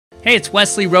Hey, it's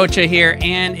Wesley Rocha here,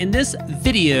 and in this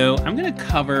video, I'm gonna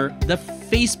cover the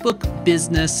Facebook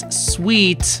Business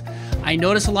Suite. I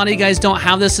notice a lot of you guys don't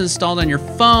have this installed on your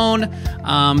phone.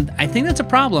 I think that's a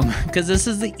problem because this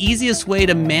is the easiest way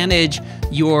to manage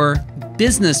your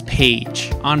business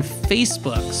page on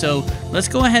Facebook. So let's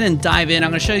go ahead and dive in.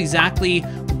 I'm gonna show you exactly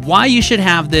why you should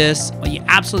have this. Well, you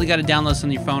absolutely gotta download this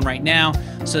on your phone right now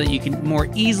so that you can more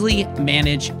easily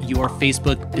manage your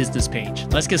Facebook business page.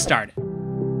 Let's get started.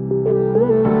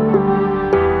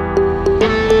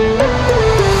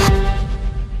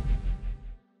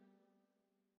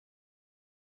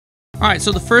 All right,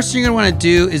 so the first thing you're gonna wanna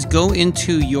do is go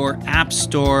into your app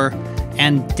store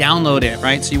and download it,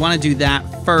 right? So you wanna do that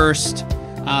first.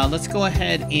 Let's go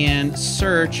ahead and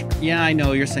search. Yeah, I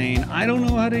know you're saying, I don't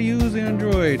know how to use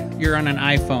Android. You're on an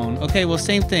iPhone. Okay, well,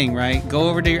 same thing, right? Go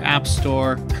over to your app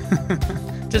store.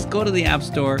 Just go to the app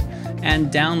store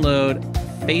and download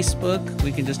Facebook.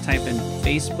 We can just type in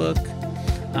Facebook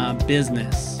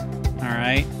Business, all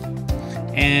right?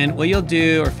 And what you'll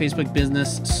do, or Facebook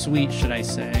Business Suite, should I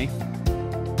say.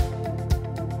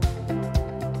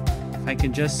 If I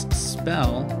can just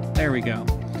spell, there we go.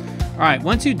 All right,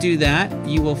 once you do that,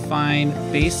 you will find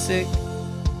Facebook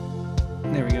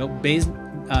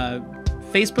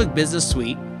Business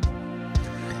Suite.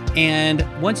 And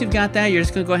once you've got that, you're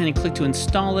just gonna go ahead and click to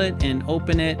install it and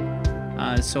open it.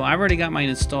 So I've already got mine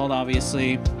installed,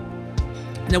 obviously.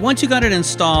 Now, once you got it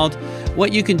installed,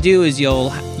 what you can do is you'll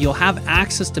have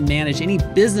access to manage any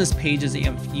business pages that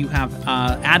you have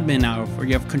admin of, or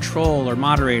you have control or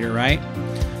moderator, right?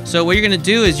 So what you're gonna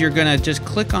do is you're gonna just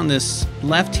click on this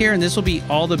left here, and this will be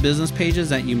all the business pages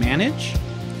that you manage.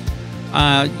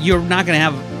 You're not gonna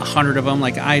have 100 of them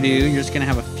like I do. You're just gonna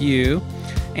have a few.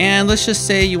 And let's just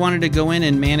say you wanted to go in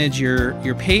and manage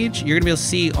your page. You're gonna be able to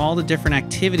see all the different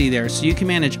activity there. So you can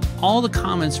manage all the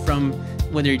comments from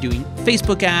whether you're doing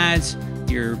Facebook ads,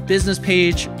 your business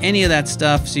page, any of that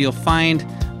stuff. So you'll find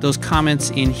those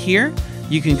comments in here.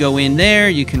 You can go in there,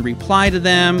 you can reply to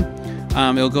them.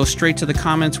 It'll go straight to the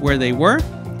comments where they were,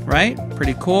 right?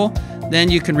 Pretty cool. Then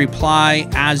you can reply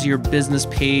as your business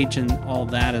page and all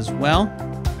that as well.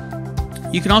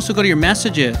 You can also go to your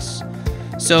messages.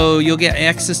 So you'll get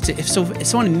access to, if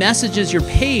someone messages your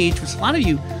page, which a lot of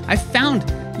you, I found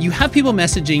you have people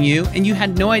messaging you and you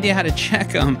had no idea how to check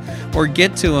them or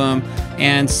get to them.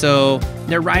 And so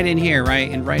they're right in here,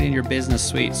 right? And right in your business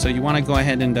suite. So you want to go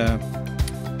ahead and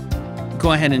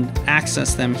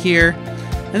access them here.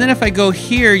 And then if I go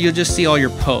here, you'll just see all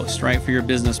your posts, right? For your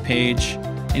business page,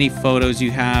 any photos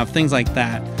you have, things like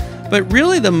that. But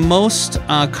really the most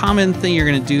common thing you're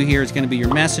gonna do here is gonna be your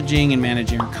messaging and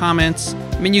managing your comments.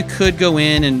 I mean, you could go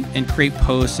in and create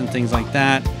posts and things like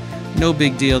that. No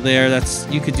big deal there.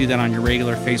 You could do that on your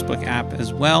regular Facebook app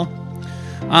as well.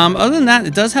 Other than that,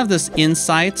 it does have this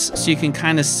insights, so you can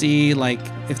kind of see like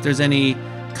if there's any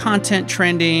content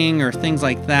trending or things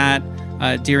like that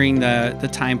during the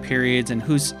time periods, and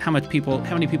how many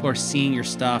people are seeing your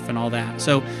stuff and all that.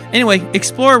 So anyway,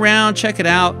 explore around, check it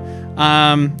out.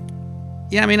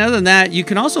 Yeah, I mean, other than that, you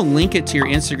can also link it to your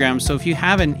Instagram. So if you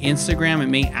have an Instagram, it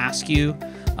may ask you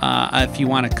if you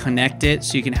want to connect it,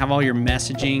 so you can have all your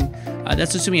messaging.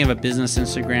 That's assuming you have a business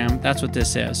Instagram. That's what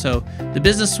this is. So the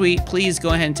business suite, please go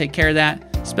ahead and take care of that,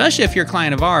 especially if you're a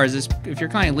client of ours. If you're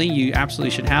a client of LinkU, you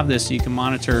absolutely should have this so you can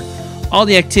monitor all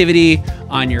the activity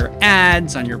on your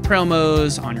ads, on your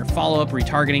promos, on your follow-up,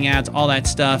 retargeting ads, all that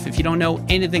stuff. If you don't know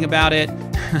anything about it,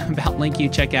 about LinkU,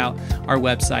 check out our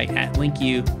website at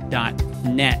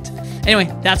linQ.net. Anyway,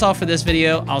 that's all for this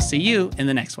video. I'll see you in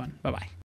the next one. Bye-bye.